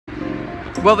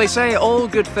Well, they say all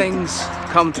good things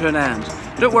come to an end.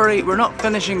 Don't worry, we're not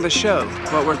finishing the show,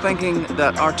 but we're thinking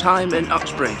that our time in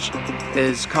Uxbridge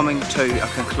is coming to a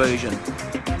conclusion.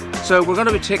 So we're going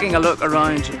to be taking a look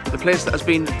around the place that has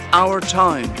been our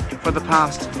town for the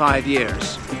past 5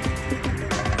 years.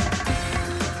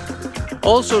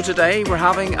 Also today we're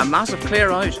having a massive clear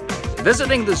out,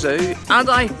 visiting the zoo, and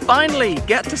I finally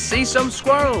get to see some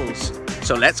squirrels.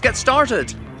 So let's get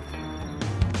started.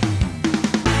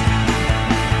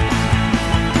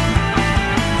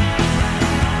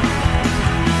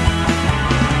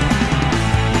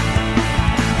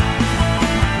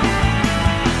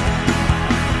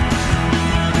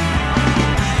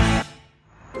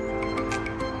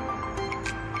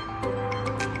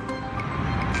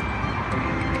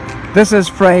 This is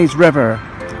Frey's River.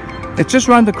 It's just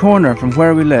round the corner from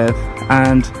where we live,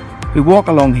 and we walk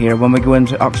along here when we go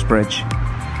into Uxbridge.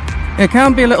 It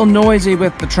can be a little noisy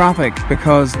with the traffic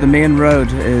because the main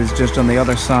road is just on the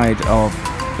other side of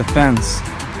the fence.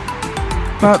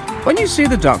 But when you see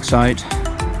the ducks out,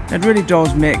 it really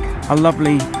does make a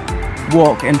lovely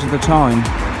walk into the town.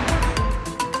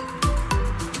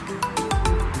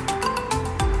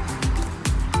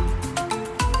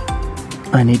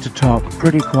 I need to talk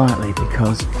pretty quietly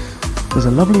because there's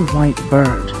a lovely white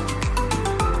bird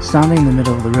standing in the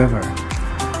middle of the river,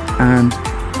 and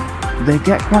they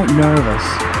get quite nervous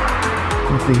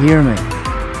if they hear me.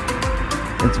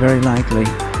 It's very likely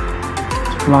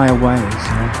to fly away,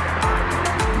 so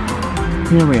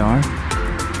here we are.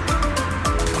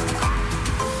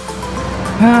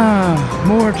 Ah,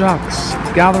 more ducks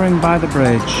gathering by the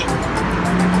bridge.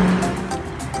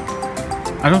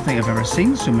 I don't think I've ever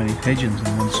seen so many pigeons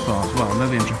in one spot. Well,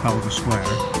 maybe in Trafalgar Square.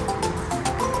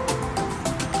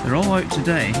 They're all out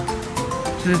today.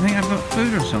 Do they think I've got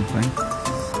food or something?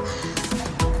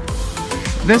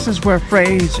 This is where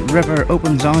Frey's River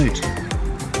opens out,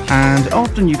 and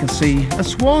often you can see a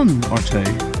swan or two.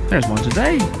 There's one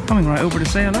today, coming right over to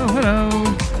say hello. Hello!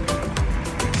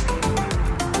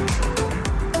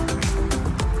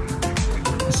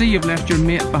 I see you've left your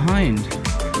mate behind.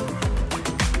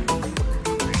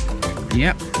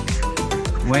 Yep,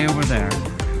 way over there.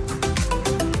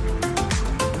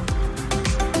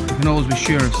 You can always be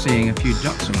sure of seeing a few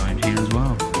ducks around here as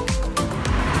well.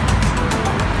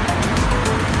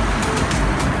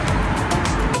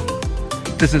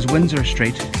 This is Windsor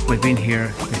Street. We've been here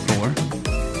before.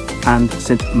 And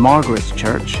St Margaret's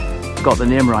Church. Got the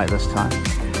name right this time.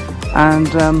 And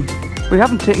we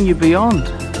haven't taken you beyond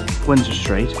Windsor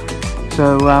Street.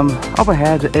 So up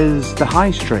ahead is the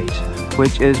High Street,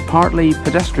 which is partly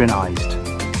pedestrianised.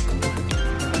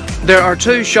 There are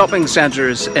two shopping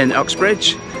centres in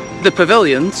Uxbridge, the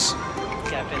Pavilions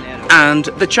and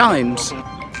the Chimes.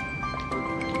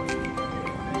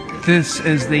 This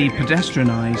is the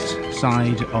pedestrianised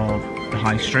side of the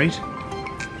High Street.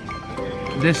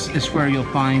 This is where you'll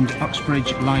find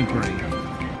Uxbridge Library.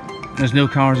 There's no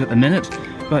cars at the minute,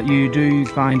 but you do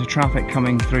find traffic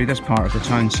coming through this part of the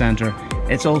town centre.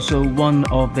 It's also one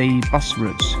of the bus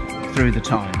routes through the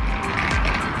town.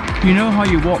 You know how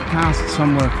you walk past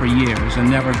somewhere for years and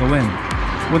never go in?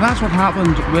 Well, that's what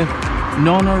happened with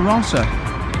Nonna Rossa.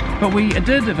 But we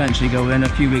did eventually go in a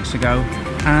few weeks ago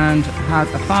and had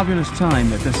a fabulous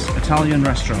time at this Italian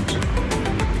restaurant.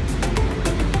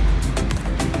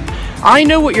 I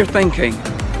know what you're thinking.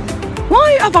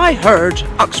 Why have I heard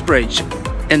Uxbridge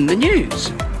in the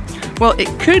news? Well,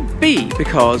 it could be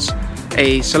because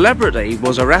a celebrity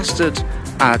was arrested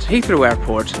at Heathrow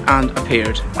Airport and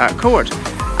appeared at court.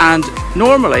 And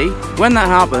normally, when that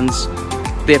happens,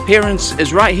 the appearance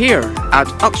is right here at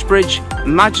Uxbridge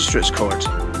Magistrates Court.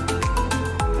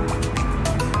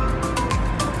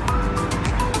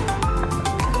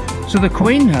 So the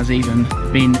Queen has even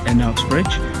been in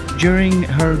Uxbridge during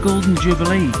her Golden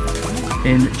Jubilee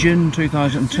in June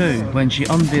 2002 when she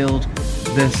unveiled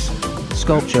this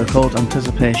sculpture called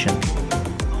Anticipation.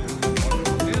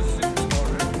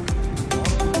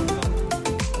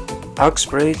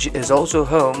 Uxbridge is also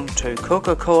home to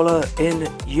Coca-Cola in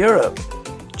Europe.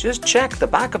 Just check the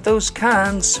back of those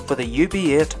cans for the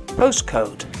UB8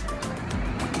 postcode.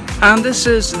 And this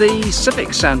is the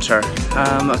Civic Centre.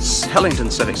 It's Hillingdon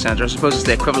Civic Centre. I suppose it's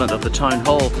the equivalent of the Town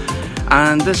Hall.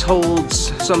 And this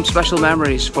holds some special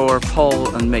memories for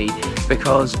Paul and me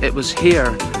because it was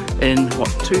here in,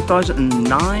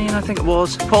 2009 I think it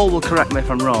was. Paul will correct me if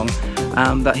I'm wrong,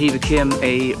 that he became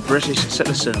a British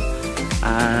citizen.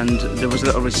 And there was a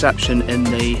little reception in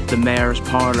the mayor's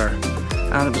parlour,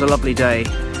 and it was a lovely day.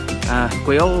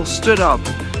 We all stood up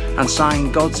and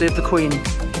sang God Save the Queen.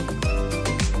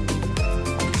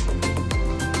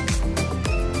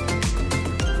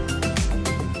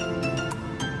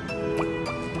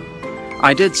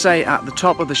 I did say at the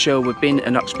top of the show we've been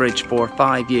in Uxbridge for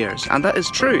 5 years, and that is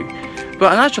true.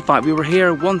 But in actual fact, we were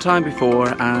here one time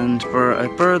before, and for a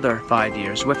further 5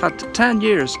 years. We've had 10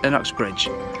 years in Uxbridge.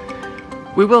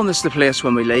 We will miss the place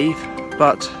when we leave,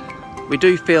 but we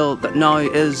do feel that now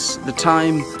is the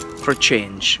time for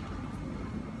change.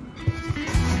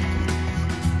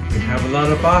 We have a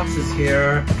lot of boxes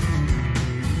here.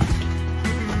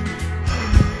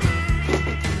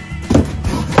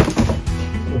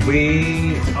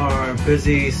 We are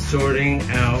busy sorting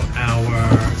out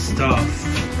our stuff.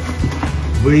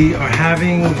 We are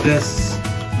having this.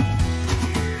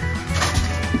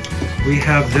 We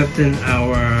have lived in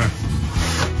our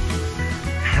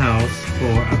house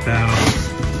for about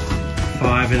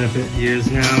 5 and a bit years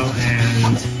now,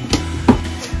 and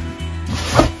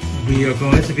we are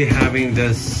going to be having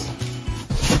this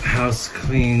house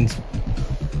cleaned.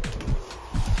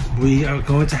 We are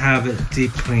going to have it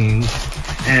deep cleaned.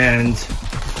 And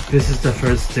this is the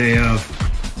first day of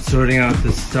sorting out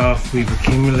the stuff. We've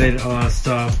accumulated a lot of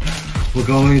stuff. We're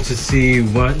going to see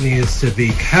what needs to be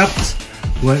kept,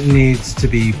 what needs to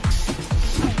be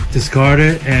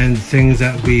discarded, and things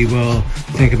that we will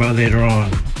think about later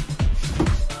on.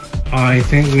 I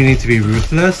think we need to be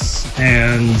ruthless,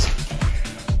 and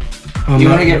you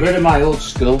want to get rid of my old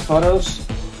school photos?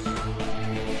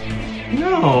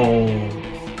 No.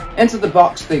 Into the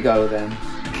box they go then.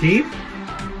 Keep?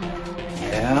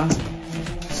 Yeah.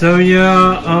 So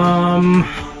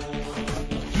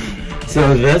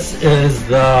so this is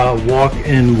the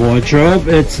walk-in wardrobe.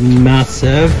 It's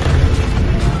massive.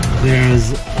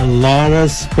 There's a lot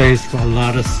of space for a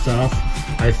lot of stuff.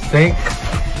 I think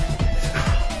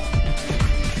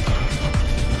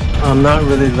I'm not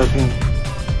really looking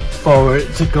forward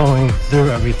to going through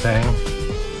everything.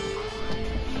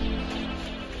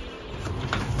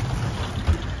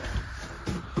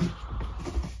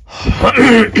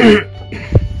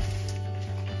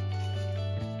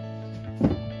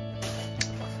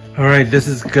 Alright, this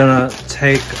is gonna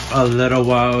take a little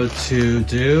while to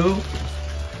do,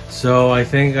 so I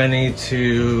think I need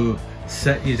to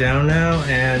set you down now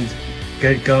and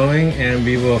get going, and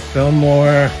we will film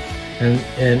more in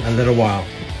a little while.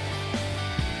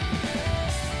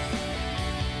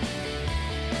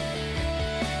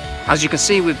 As you can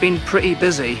see, we've been pretty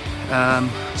busy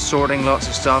sorting lots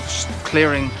of stuff,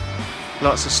 clearing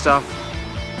lots of stuff,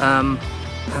 and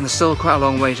there's still quite a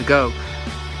long way to go.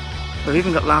 We've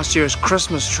even got last year's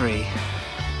Christmas tree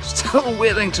still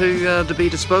waiting to be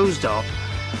disposed of.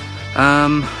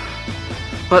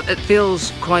 But it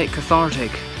feels quite cathartic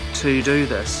to do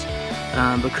this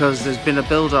because there's been a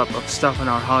build-up of stuff in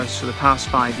our house for the past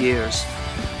 5 years,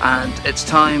 and it's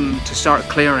time to start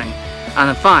clearing. And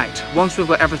in fact, once we've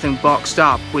got everything boxed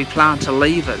up, we plan to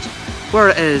leave it where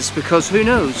it is, because who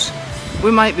knows,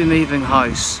 we might be moving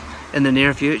house in the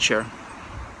near future.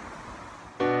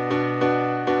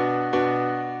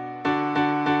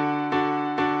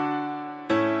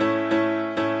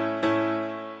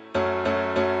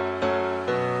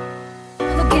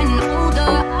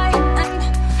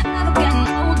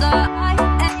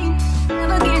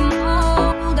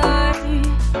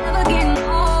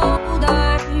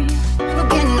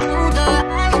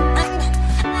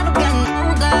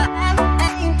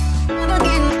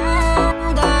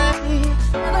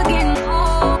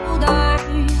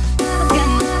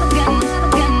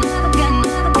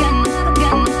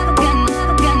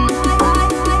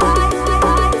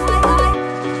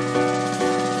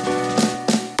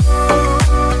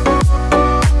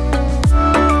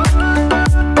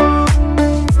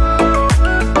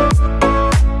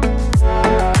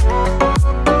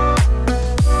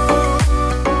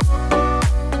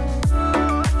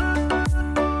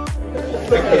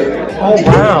 Oh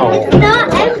wow! It's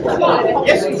not empty.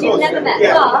 Yes, you've never met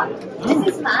Bob.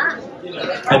 This is Matt.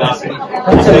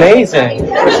 That's amazing.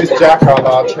 This is Jack, our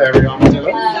large hairy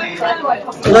armadillo.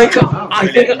 Like, I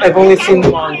think I've only seen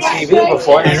them on TV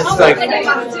before, and it's like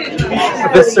a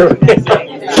bit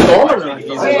surreal.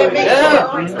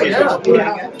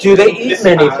 Yeah. Do they eat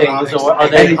many things, or are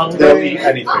they hungry? They'll eat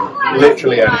anything,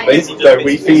 literally anything. So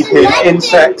we feed him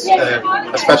insects,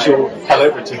 a special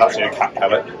pellet, which is actually a cat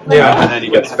pellet. Yeah. And then he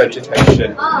gets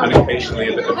vegetation and occasionally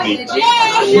a bit of meat.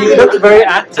 He looks very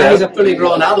active. And he's a fully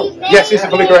grown adult. Yes, he's a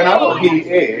fully grown adult. He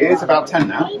is about 10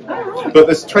 now. But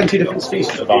there's 20 different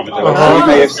species of armadillo. So you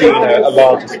may have seen a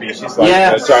larger species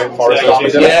like the giant forest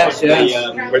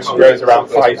armadillo, which grows around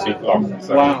 5 feet long.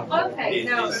 So. Wow.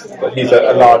 But he's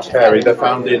a large hairy. They're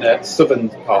found in southern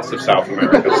parts of South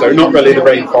America, so not really the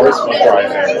rainforest, but dry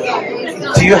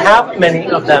area. Do you have many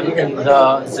of them in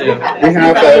the zoo? We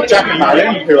have Jack and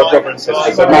Marion, who are brother and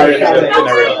sister. So Marion is in a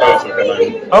real photo at the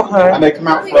moment. Okay. And they come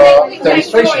out for our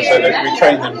demonstration, so that we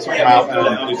train them to come out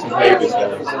and do some behaviours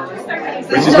for us,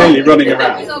 which is mainly running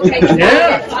around.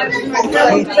 Yeah.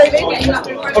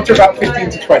 Up to about 15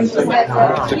 to 20.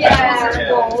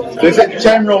 There's a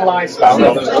general lifespan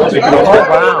of them.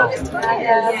 Wow.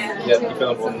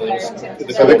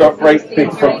 So they've got great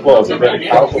big front claws, they're really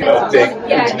powerful, they'll dig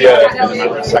into the earth in a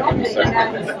matter of seconds. So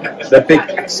they're big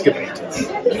excavators.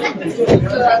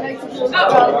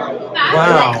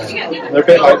 Wow. They're a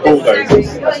bit like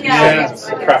bulldozers. Yeah. Just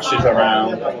crashes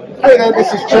around. Hey there,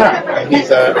 this is Jack, and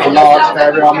he's a large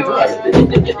hairy armadillo.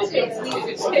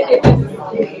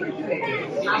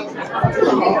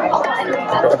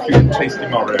 Got a few tasty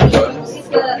Moros.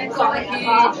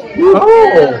 Oh!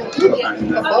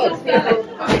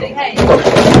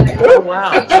 Oh,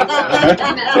 wow.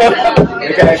 They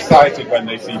get excited when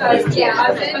they see food.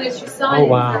 Oh,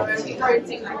 wow. It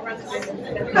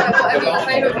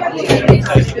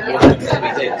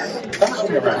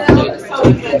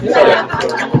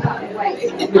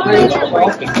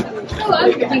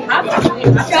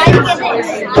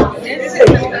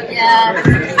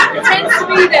tends to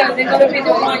be though, they've got a bit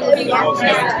of like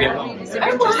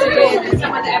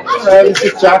this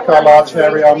is Jack, our large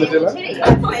hairy armadillo. He's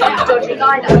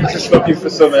just looking for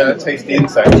some tasty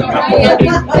insects. Do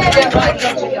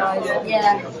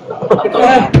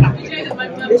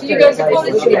you go to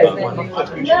college together?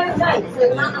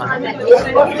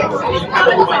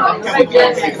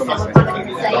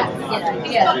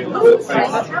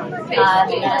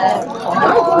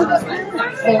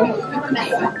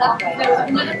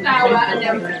 Another flower and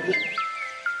then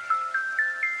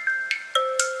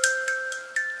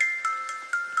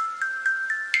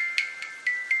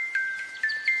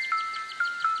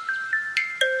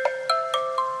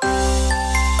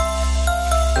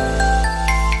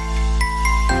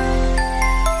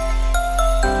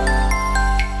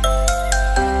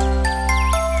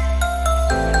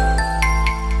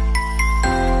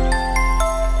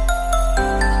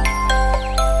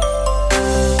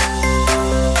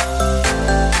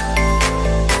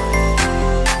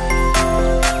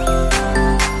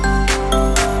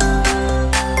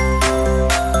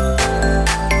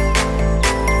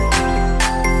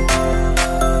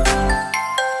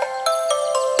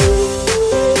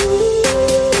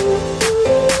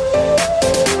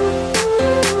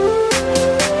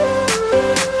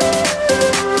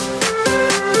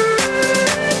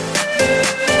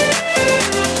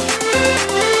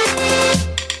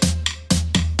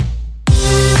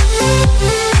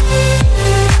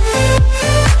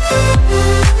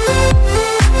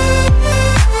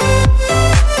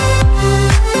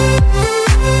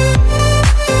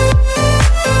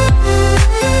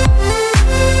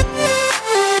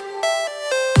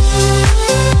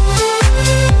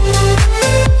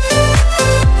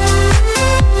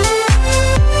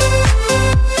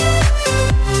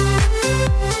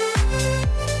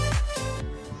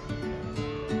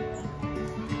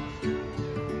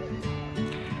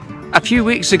A few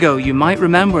weeks ago, you might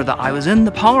remember that I was in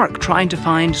the park trying to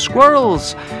find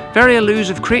squirrels, very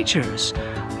elusive creatures.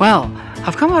 Well,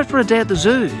 I've come out for a day at the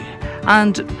zoo,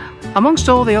 and amongst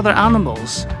all the other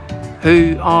animals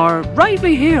who are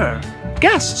rightly here,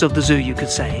 guests of the zoo you could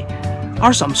say,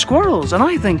 are some squirrels, and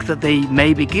I think that they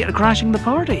may be crashing the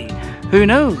party. Who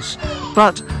knows?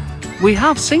 But we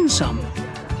have seen some,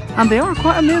 and they are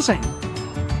quite amazing.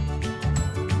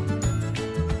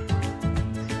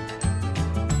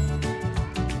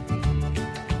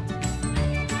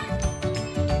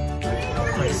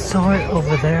 I saw it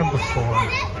over there before.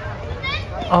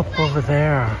 Up over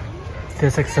there.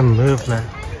 There's like some movement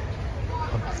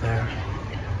up there.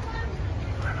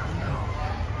 I don't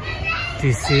know. Do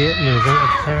you see it moving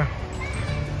up there?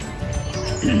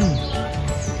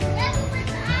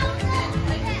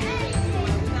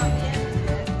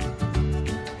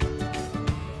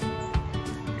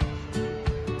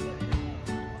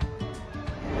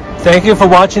 Thank you for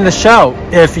watching the show.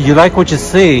 If you like what you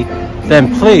see,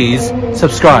 then please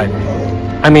subscribe.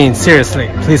 I mean, seriously,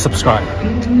 please subscribe.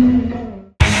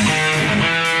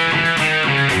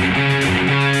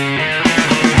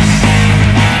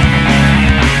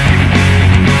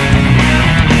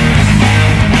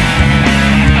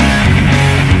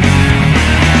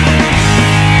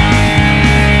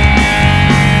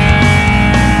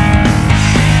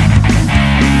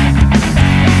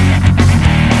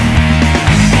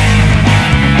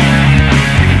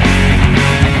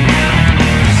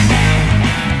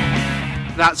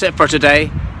 That's it for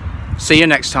today. See you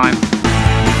next time.